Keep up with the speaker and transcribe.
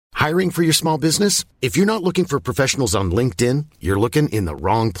Hiring for your small business? If you're not looking for professionals on LinkedIn, you're looking in the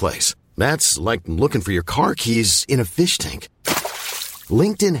wrong place. That's like looking for your car keys in a fish tank.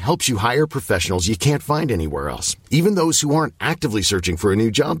 LinkedIn helps you hire professionals you can't find anywhere else, even those who aren't actively searching for a new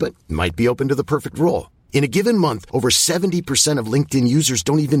job but might be open to the perfect role. In a given month, over 70% of LinkedIn users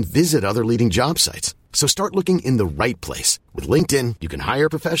don't even visit other leading job sites. So start looking in the right place. With LinkedIn, you can hire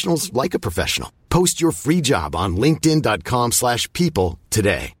professionals like a professional. Post your free job on linkedin.com/people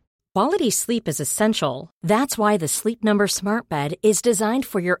today. Quality sleep is essential. That's why the Sleep Number Smart Bed is designed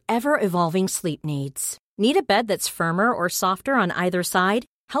for your ever-evolving sleep needs. Need a bed that's firmer or softer on either side?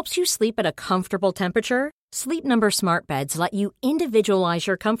 Helps you sleep at a comfortable temperature? Sleep Number Smart Beds let you individualize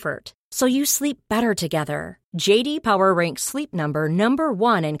your comfort, so you sleep better together. J.D. Power ranks Sleep Number number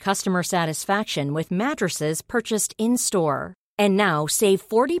 1 in customer satisfaction with mattresses purchased in-store. And now, save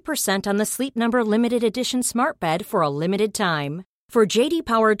 40% on the Sleep Number Limited Edition Smart Bed for a limited time. For J.D.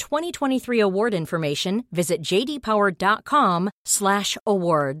 Power 2023 award information, visit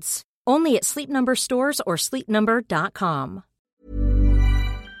jdpower.com/awards. Only at Sleep Number stores or sleepnumber.com.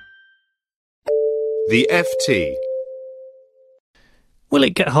 The FT. Will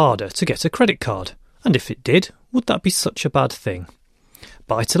it get harder to get a credit card? And if it did, would that be such a bad thing?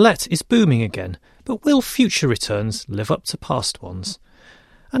 Buy-to-let is booming again, but will future returns live up to past ones?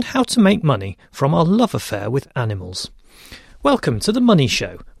 And how to make money from our love affair with animals. Welcome to The Money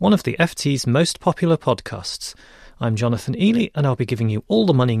Show, one of the FT's most popular podcasts. I'm Jonathan Ely, and I'll be giving you all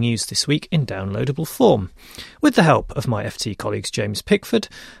the money news this week in downloadable form, with the help of my FT colleagues James Pickford,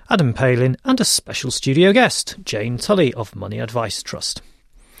 Adam Palin, and a special studio guest, Jane Tully of Money Advice Trust.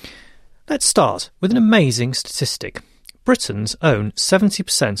 Let's start with an amazing statistic. Britons own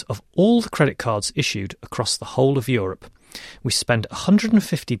 70% of all the credit cards issued across the whole of Europe. We spend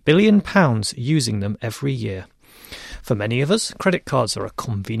 £150 billion using them every year. For many of us, credit cards are a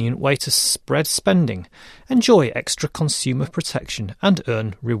convenient way to spread spending, enjoy extra consumer protection and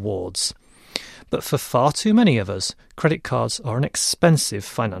earn rewards. But for far too many of us, credit cards are an expensive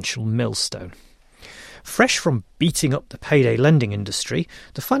financial millstone. Fresh from beating up the payday lending industry,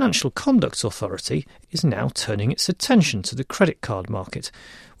 the Financial Conduct Authority is now turning its attention to the credit card market,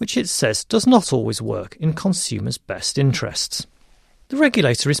 which it says does not always work in consumers' best interests. The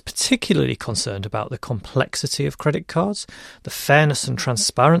regulator is particularly concerned about the complexity of credit cards, the fairness and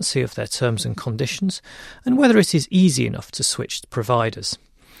transparency of their terms and conditions, and whether it is easy enough to switch providers.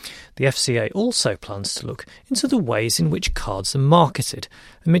 The FCA also plans to look into the ways in which cards are marketed,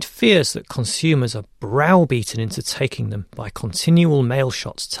 amid fears that consumers are browbeaten into taking them by continual mail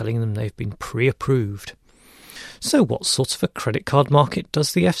shots telling them they've been pre-approved. So what sort of a credit card market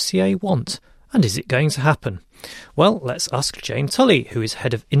does the FCA want? And is it going to happen? Well, let's ask Jane Tully, who is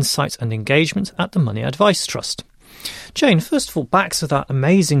Head of Insight and Engagement at the Money Advice Trust. Jane, first of all, back to that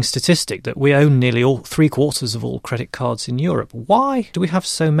amazing statistic that we own nearly 3/4 of all credit cards in Europe. Why do we have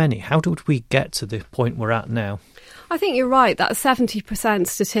so many? How did we get to the point we're at now? I think you're right. That 70%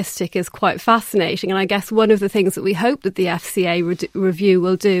 statistic is quite fascinating. And I guess one of the things that we hope that the FCA review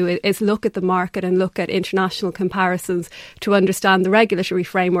will do is look at the market and look at international comparisons to understand the regulatory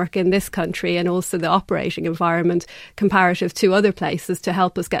framework in this country and also the operating environment comparative to other places to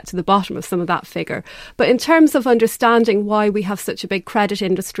help us get to the bottom of some of that figure. But in terms of understanding why we have such a big credit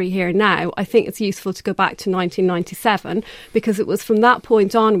industry here now, I think it's useful to go back to 1997 because it was from that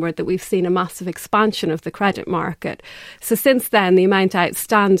point onward that we've seen a massive expansion of the credit market. So since then, the amount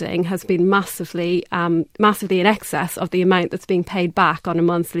outstanding has been massively in excess of the amount that's being paid back on a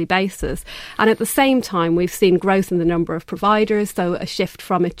monthly basis. And at the same time, we've seen growth in the number of providers, so a shift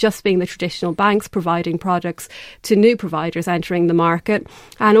from it just being the traditional banks providing products to new providers entering the market.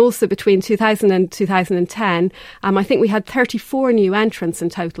 And also between 2000 and 2010, I think we had 34 new entrants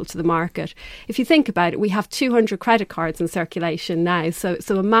in total to the market. If you think about it, we have 200 credit cards in circulation now, so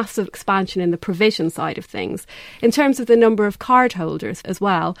a massive expansion in the provision side of things. In terms of the number of cardholders as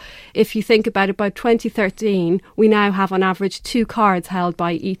well, if you think about it, by 2013, we now have on average 2 cards held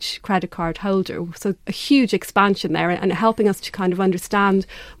by each credit card holder. So a huge expansion there, and helping us to kind of understand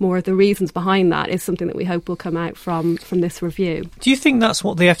more of the reasons behind that is something that we hope will come out from this review. Do you think that's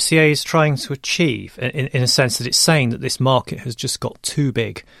what the FCA is trying to achieve, in a sense that it's saying that this market has just got too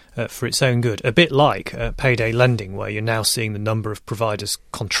big for its own good? A bit like payday lending, where you're now seeing the number of providers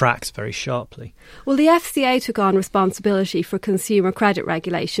contract very sharply. Well, the FCA took on responsibility for consumer credit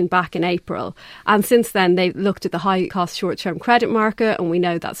regulation back in April. And since then, they looked at the high-cost short-term credit market, and we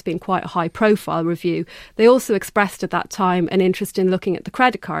know that's been quite a high-profile review. They also expressed at that time an interest in looking at the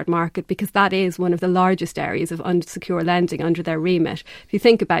credit card market because that is one of the largest areas of unsecured lending under their remit. If you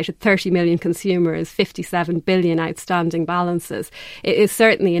think about it, 30 million consumers, 57 billion outstanding balances. It is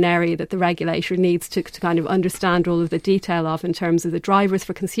certainly an area that the regulator needs to kind of understand all of the detail of in terms of the drivers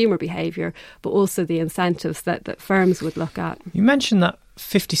for consumer behaviour, but also the incentives that firms would look at. You mentioned that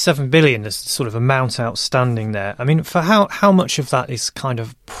 57 billion is sort of amount outstanding there. I mean, for how much of that is kind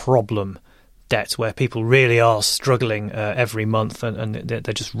of problem debt where people really are struggling every month and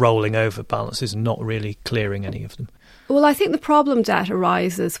they're just rolling over balances and not really clearing any of them? Well, I think the problem debt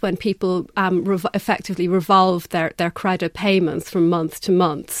arises when people effectively revolve their credit payments from month to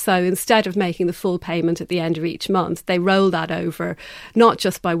month. So instead of making the full payment at the end of each month, they roll that over, not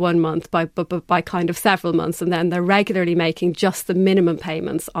just by 1 month, but by kind of several months. And then they're regularly making just the minimum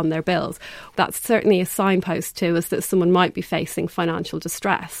payments on their bills. That's certainly a signpost to us that someone might be facing financial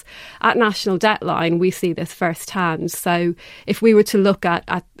distress. At National Debtline, we see this firsthand. So if we were to look at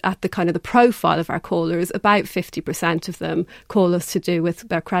the kind of the profile of our callers, about 50% of them call us to do with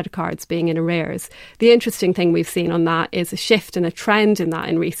their credit cards being in arrears. The interesting thing we've seen on that is a shift and a trend in that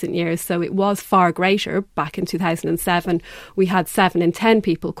in recent years. So it was far greater. Back in 2007, we had 7 in 10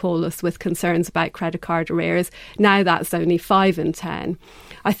 people call us with concerns about credit card arrears. Now that's only 5 in 10.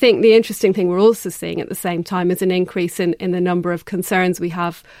 I think the interesting thing we're also seeing at the same time is an increase in the number of concerns we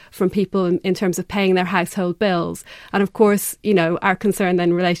have from people in terms of paying their household bills. And of course, you know, our concern then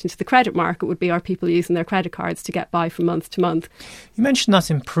in relation to the credit market would be, are people using their credit cards to get by from month to month? You mentioned that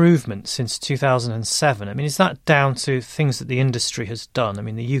improvement since 2007. I mean, is that down to things that the industry has done? I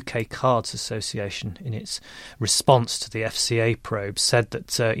mean, the UK Cards Association, in its response to the FCA probe, said that,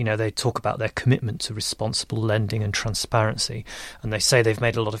 they talk about their commitment to responsible lending and transparency. And they say they've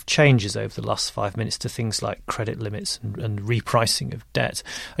made a lot of changes over the last 5 minutes to things like credit limits and repricing of debt.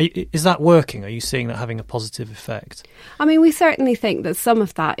 Is that working? Are you seeing that having a positive effect? I mean, we certainly think that some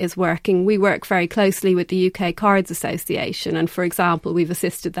of that is working. We work very closely with the UK Cards Association, and for example, we've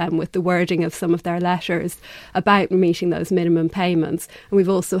assisted them with the wording of some of their letters about meeting those minimum payments, and we've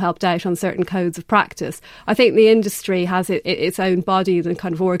also helped out on certain codes of practice. I think the industry has its own body and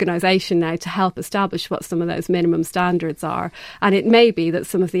kind of organisation now to help establish what some of those minimum standards are, and it may be that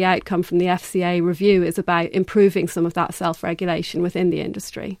some of the outcome from the FCA review is about improving some of that self-regulation within the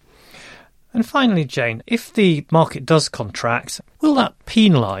industry. And finally, Jane, if the market does contract, will that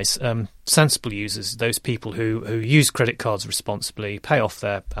penalise sensible users, those people who use credit cards responsibly, pay off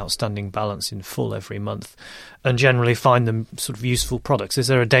their outstanding balance in full every month, and generally find them sort of useful products? Is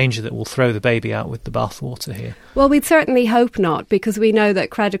there a danger that we'll throw the baby out with the bathwater here? Well, we'd certainly hope not, because we know that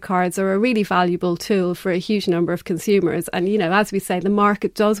credit cards are a really valuable tool for a huge number of consumers. And, you know, as we say, the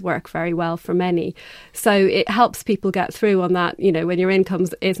market does work very well for many. So it helps people get through on that, you know, when your income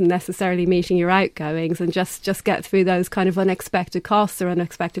isn't necessarily meeting your outgoings, and just get through those kind of unexpected costs or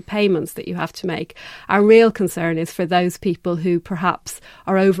unexpected payments that you have to make. Our real concern is for those people who perhaps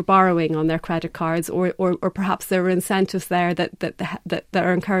are over borrowing on their credit cards, or perhaps there are incentives there that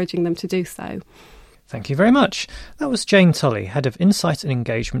are encouraging them to do so. Thank you very much. That was Jane Tully, Head of Insight and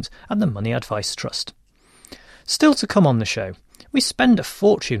Engagement at the Money Advice Trust. Still to come on the show, we spend a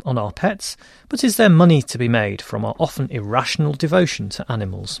fortune on our pets, but is there money to be made from our often irrational devotion to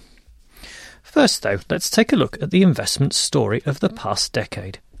animals? First, though, let's take a look at the investment story of the past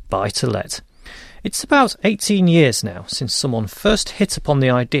decade, buy to let. It's about 18 years now since someone first hit upon the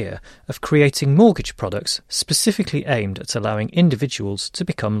idea of creating mortgage products specifically aimed at allowing individuals to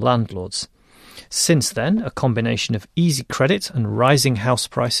become landlords. Since then, a combination of easy credit and rising house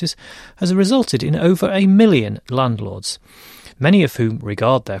prices has resulted in over 1 million landlords, many of whom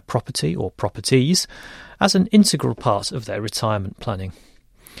regard their property or properties as an integral part of their retirement planning.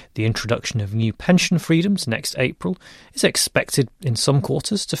 The introduction of new pension freedoms next April is expected in some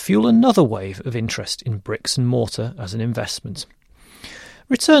quarters to fuel another wave of interest in bricks and mortar as an investment.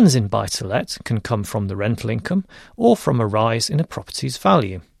 Returns in buy-to-let can come from the rental income or from a rise in a property's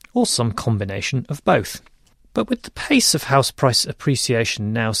value, or some combination of both. But with the pace of house price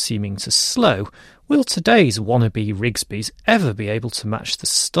appreciation now seeming to slow, will today's wannabe Rigsbys ever be able to match the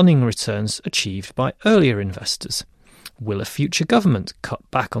stunning returns achieved by earlier investors? Will a future government cut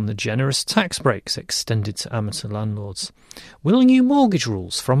back on the generous tax breaks extended to amateur landlords? Will new mortgage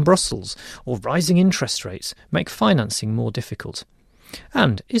rules from Brussels or rising interest rates make financing more difficult?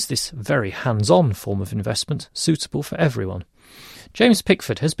 And is this very hands-on form of investment suitable for everyone? James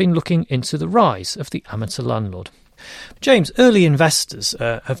Pickford has been looking into the rise of the amateur landlord. James, early investors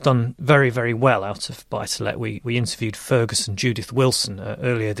have done very, very well out of buy-to-let. We interviewed Fergus and Judith Wilson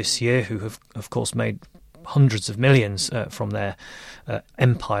earlier this year, who have, of course, made hundreds of millions from their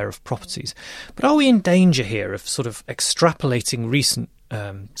empire of properties. But are we in danger here of sort of extrapolating recent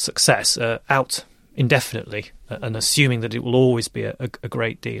success out indefinitely and assuming that it will always be a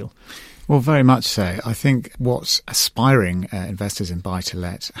great deal? Well, very much so. I think what aspiring investors in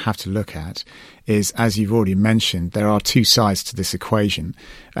buy-to-let have to look at is, as you've already mentioned, there are two sides to this equation,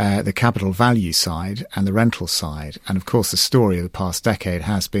 the capital value side and the rental side. And of course, the story of the past decade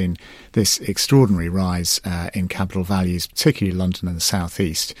has been this extraordinary rise in capital values, particularly London and the South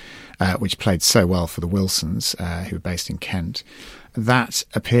East, which played so well for the Wilsons, who are based in Kent. That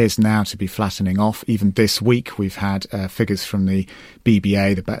appears now to be flattening off. Even this week, we've had figures from the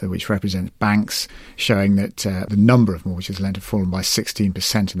BBA, which represents banks, showing that the number of mortgages lent have fallen by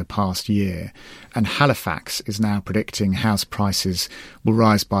 16% in the past year. And Halifax is now predicting house prices will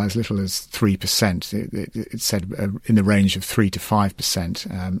rise by as little as 3%. It said in the range of 3 to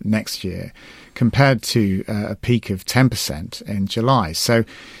 5% next year, compared to a peak of 10% in July. So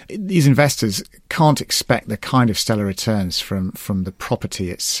these investors can't expect the kind of stellar returns from the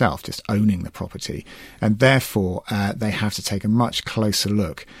property itself, just owning the property. And therefore, they have to take a much closer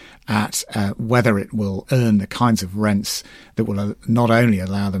look at whether it will earn the kinds of rents that will not only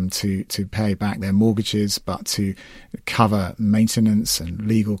allow them to pay back their mortgages, but to cover maintenance and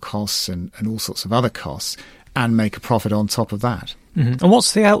legal costs and all sorts of other costs, and make a profit on top of that. Mm-hmm. And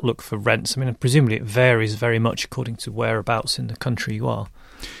what's the outlook for rents? I mean, presumably it varies very much according to whereabouts in the country you are.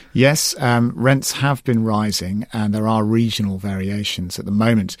 Yes, rents have been rising and there are regional variations. At the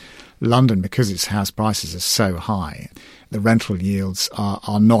moment, London, because its house prices are so high, the rental yields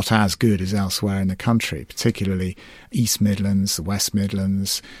are not as good as elsewhere in the country, particularly East Midlands, the West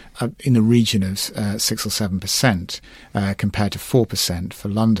Midlands, in the region of 6 or 7% compared to 4% for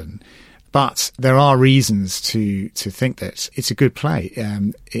London. But there are reasons to think that it's a good play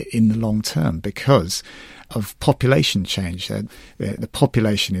in the long term because of population change. The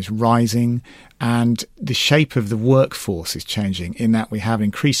population is rising and the shape of the workforce is changing in that we have an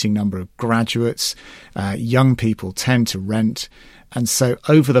increasing number of graduates. Young people tend to rent. And so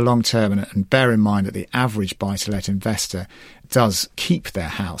over the long term, and bear in mind that the average buy-to-let investor does keep their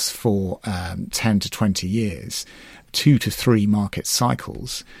house for 10 to 20 years, 2 to 3 market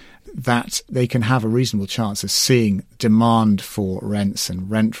cycles, that they can have a reasonable chance of seeing demand for rents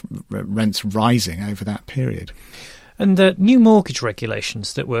and rents rising over that period. And the new mortgage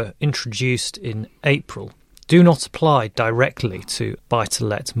regulations that were introduced in April do not apply directly to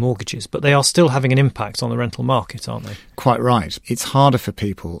buy-to-let mortgages, but they are still having an impact on the rental market, aren't they? Quite right. It's harder for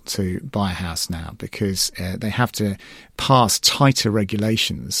people to buy a house now because they have to pass tighter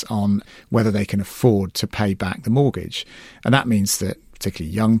regulations on whether they can afford to pay back the mortgage. And that means that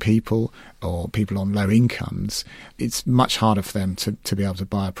particularly young people or people on low incomes, it's much harder for them to be able to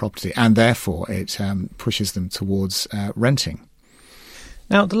buy a property, and therefore it pushes them towards renting.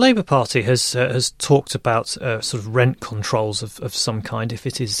 Now, the Labour Party has talked about sort of rent controls of some kind if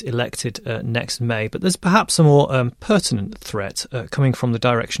it is elected next May, but there's perhaps a more pertinent threat coming from the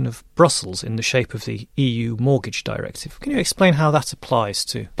direction of Brussels in the shape of the EU Mortgage Directive. Can you explain how that applies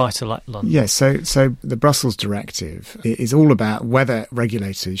to buy-to-let London? Yes, so the Brussels Directive is all about whether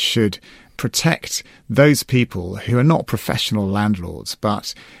regulators should protect those people who are not professional landlords,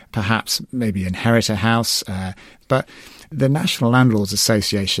 but perhaps maybe inherit a house, but the National Landlords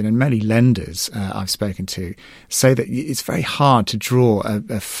Association and many lenders I've spoken to say that it's very hard to draw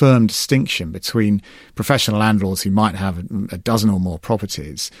a firm distinction between professional landlords who might have a dozen or more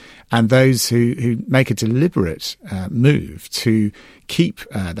properties and those who make a deliberate move to keep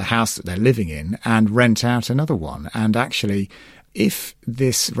the house that they're living in and rent out another one. And actually, if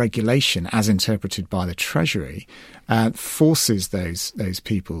this regulation, as interpreted by the Treasury, forces those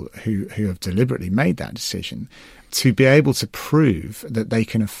people who have deliberately made that decision to be able to prove that they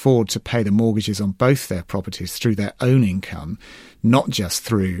can afford to pay the mortgages on both their properties through their own income, not just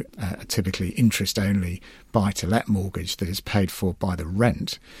through a typically interest-only buy-to-let mortgage that is paid for by the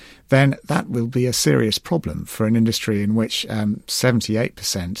rent, then that will be a serious problem for an industry in which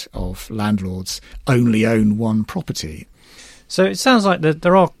 78% of landlords only own one property. So it sounds like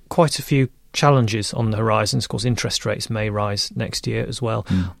there are quite a few challenges on the horizon. Of course, interest rates may rise next year as well.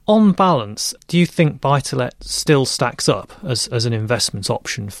 On balance, do you think buy-to-let still stacks up as an investment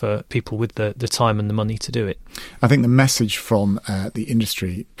option for people with the time and the money to do it? I think the message from the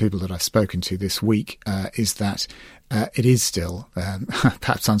industry people that I've spoken to this week is that it is still,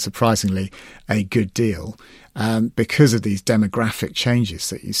 perhaps unsurprisingly, a good deal because of these demographic changes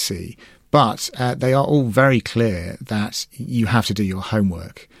that you see. But they are all very clear that you have to do your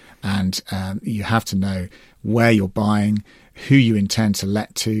homework, and you have to know where you're buying, who you intend to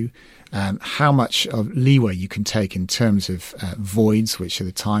let to, how much of leeway you can take in terms of voids, which are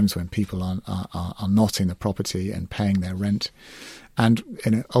the times when people are not in the property and paying their rent, and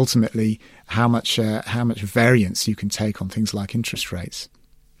ultimately how much variance you can take on things like interest rates.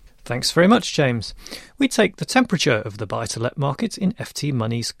 Thanks very much, James. We take the temperature of the buy-to-let market in FT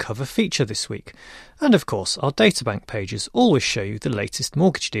Money's cover feature this week. And of course, our databank pages always show you the latest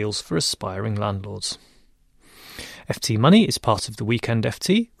mortgage deals for aspiring landlords. FT Money is part of the Weekend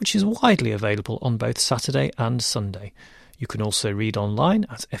FT, which is widely available on both Saturday and Sunday. You can also read online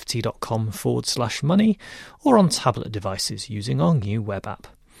at ft.com/money or on tablet devices using our new web app.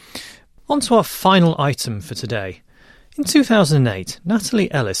 On to our final item for today. In 2008,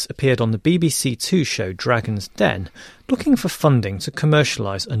 Natalie Ellis appeared on the BBC Two show Dragon's Den, looking for funding to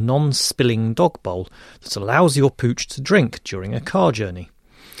commercialise a non-spilling dog bowl that allows your pooch to drink during a car journey.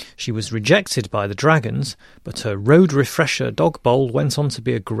 She was rejected by the Dragons, but her Road Refresher dog bowl went on to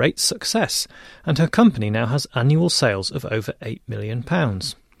be a great success, and her company now has annual sales of over £8 million.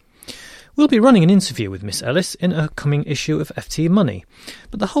 We'll be running an interview with Miss Ellis in a coming issue of FT Money,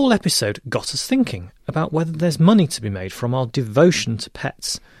 but the whole episode got us thinking about whether there's money to be made from our devotion to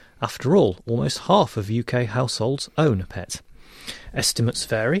pets. After all, almost half of UK households own a pet. Estimates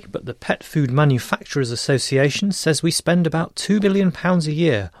vary, but the Pet Food Manufacturers Association says we spend about £2 billion a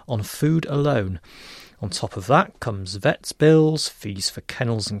year on food alone. On top of that comes vets' bills, fees for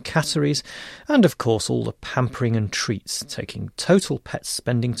kennels and catteries, and of course all the pampering and treats, taking total pet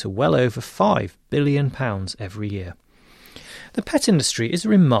spending to well over £5 billion every year. The pet industry is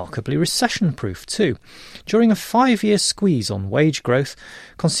remarkably recession-proof too. During a 5-year squeeze on wage growth,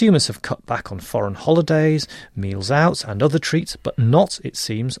 consumers have cut back on foreign holidays, meals out and other treats, but not, it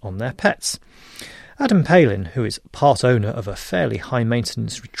seems, on their pets. Adam Palin, who is part owner of a fairly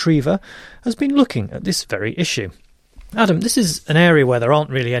high-maintenance retriever, has been looking at this very issue. Adam, this is an area where there aren't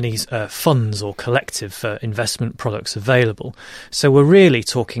really any funds or collective investment products available. So we're really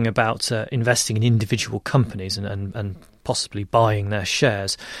talking about investing in individual companies and possibly buying their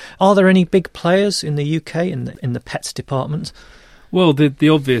shares. Are there any big players in the UK in the pets department? Well, the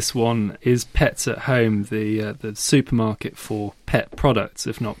obvious one is Pets at Home, the supermarket for pet products,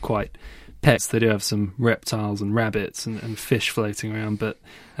 if not quite pets. They do have some reptiles and rabbits and fish floating around, but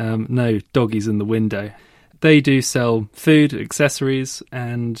no doggies in the window. They do sell food, accessories,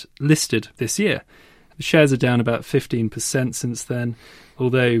 and listed this year. The shares are down about 15% since then,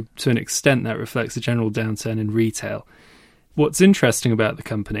 although to an extent that reflects a general downturn in retail. What's interesting about the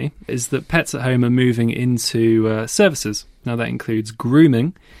company is that Pets at Home are moving into services. Now that includes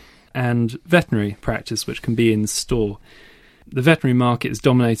grooming and veterinary practice, which can be in store. The veterinary market is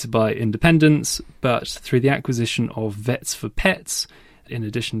dominated by independents, but through the acquisition of Vets for Pets, in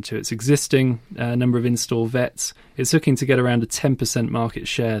addition to its existing number of in-store vets, it's looking to get around a 10% market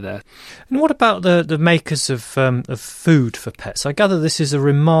share there. And what about the makers of food for pets? I gather this is a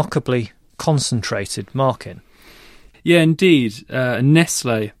remarkably concentrated market. Yeah, indeed.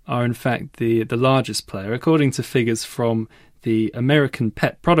 Nestlé are in fact the largest player. According to figures from the American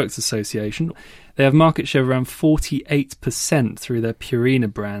Pet Products Association, they have market share of around 48% through their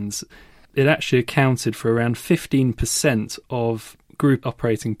Purina brands. It actually accounted for around 15% of group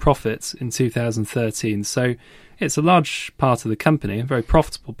operating profits in 2013. So it's a large part of the company, a very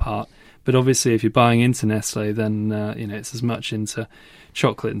profitable part. But obviously, if you're buying into Nestlé, then it's as much into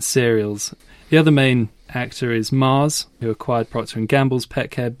chocolate and cereals. The other main actor is Mars, who acquired Procter & Gamble's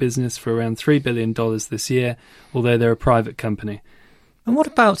pet care business for around $3 billion this year, although they're a private company. And what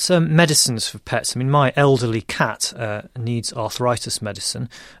about medicines for pets? I mean, my elderly cat needs arthritis medicine,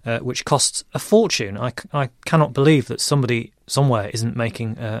 which costs a fortune. I cannot believe that somebody somewhere isn't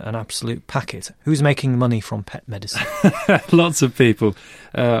making an absolute packet. Who's making money from pet medicine? Lots of people.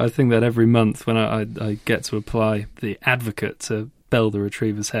 I think that every month when I get to apply the Advocate to Bell the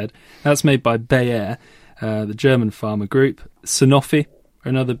Retriever's head, that's made by Bayer, the German pharma group. Sanofi are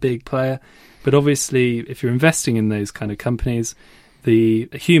another big player. But obviously, if you're investing in those kind of companies, the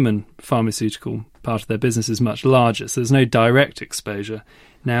human pharmaceutical part of their business is much larger, so there's no direct exposure.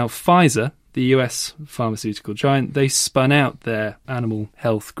 Now, Pfizer, the US pharmaceutical giant, they spun out their animal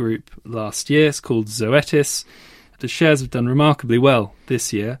health group last year. It's called Zoetis. The shares have done remarkably well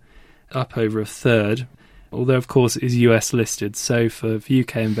this year, up over a third. although of course it is US listed, so for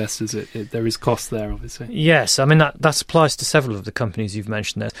UK investors there is cost there, obviously. Yes, I mean that applies to several of the companies you've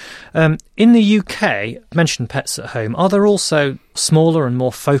mentioned there. In the UK, mentioned Pets at Home, are there also smaller and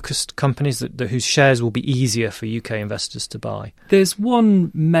more focused companies whose shares will be easier for UK investors to buy? There's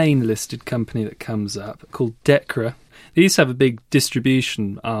one main listed company that comes up called Dechra. They used to have a big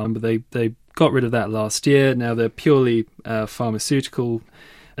distribution arm, but they got rid of that last year. Now they're purely pharmaceutical.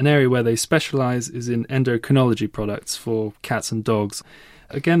 An area where they specialise is in endocrinology products for cats and dogs.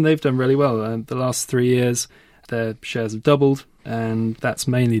 Again, they've done really well. The last 3 years, their shares have doubled, and that's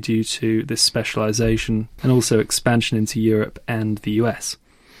mainly due to this specialisation and also expansion into Europe and the US.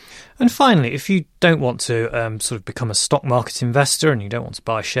 And finally, if you don't want to sort of become a stock market investor and you don't want to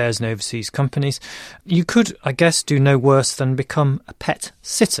buy shares in overseas companies, you could, I guess, do no worse than become a pet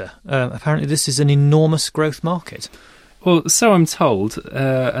sitter. Apparently this is an enormous growth market. Well, so I'm told,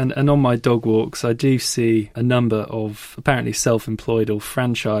 and on my dog walks I do see a number of apparently self-employed or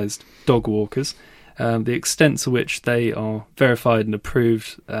franchised dog walkers. The extent to which they are verified and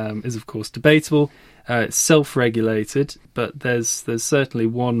approved is of course debatable. It's self-regulated, but there's certainly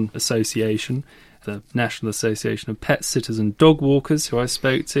one association, the National Association of Pet Sitters and Dog Walkers, who I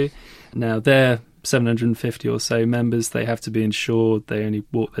spoke to. Now, they're 750 or so members. They have to be insured. They only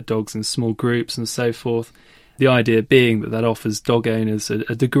walk their dogs in small groups and so forth. The idea being that offers dog owners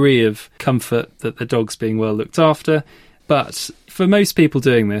a degree of comfort that their dog's being well looked after. But for most people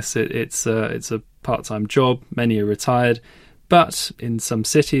doing this, it's a part-time job. Many are retired. But in some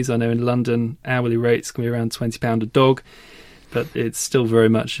cities, I know in London, hourly rates can be around £20 a dog, but it's still very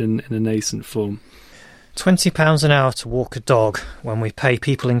much in a nascent form. £20 an hour to walk a dog when we pay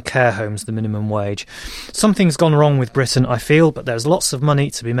people in care homes the minimum wage. Something's gone wrong with Britain, I feel, but there's lots of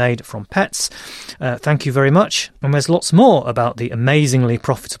money to be made from pets. Thank you very much. And there's lots more about the amazingly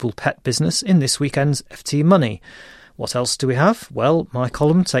profitable pet business in this weekend's FT Money. What else do we have? Well, my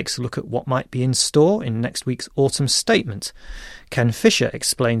column takes a look at what might be in store in next week's autumn statement. Ken Fisher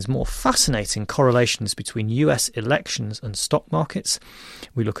explains more fascinating correlations between US elections and stock markets.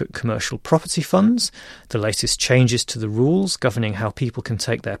 We look at commercial property funds, the latest changes to the rules governing how people can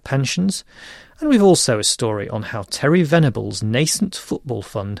take their pensions, and we've also a story on how Terry Venable's nascent football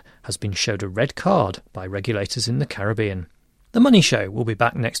fund has been showed a red card by regulators in the Caribbean. The Money Show will be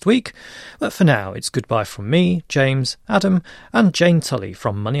back next week, but for now it's goodbye from me, James, Adam and Jane Tully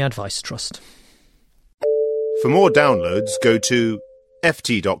from Money Advice Trust. For more downloads, go to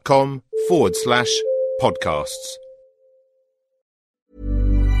ft.com/podcasts.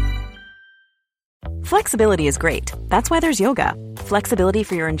 Flexibility is great. That's why there's yoga. Flexibility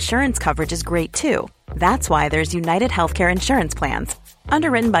for your insurance coverage is great too. That's why there's United Healthcare Insurance Plans.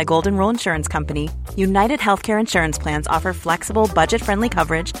 Underwritten by Golden Rule Insurance Company, United Healthcare Insurance Plans offer flexible, budget-friendly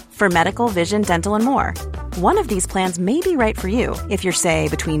coverage for medical, vision, dental, and more. One of these plans may be right for you if you're, say,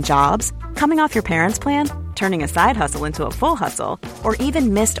 between jobs, coming off your parents' plan, turning a side hustle into a full hustle, or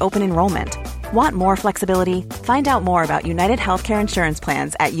even missed open enrollment. Want more flexibility? Find out more about United Healthcare Insurance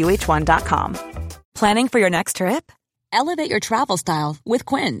Plans at uh1.com. Planning for your next trip? Elevate your travel style with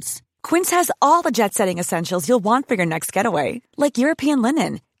Quince. Quince has all the jet-setting essentials you'll want for your next getaway, like European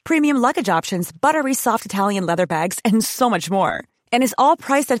linen, premium luggage options, buttery soft Italian leather bags, and so much more. And is all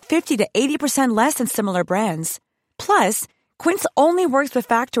priced at 50 to 80% less than similar brands. Plus, Quince only works with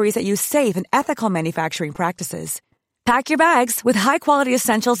factories that use safe and ethical manufacturing practices. Pack your bags with high-quality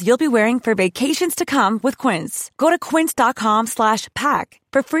essentials you'll be wearing for vacations to come with Quince. Go to quince.com/pack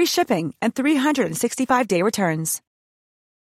for free shipping and 365-day returns.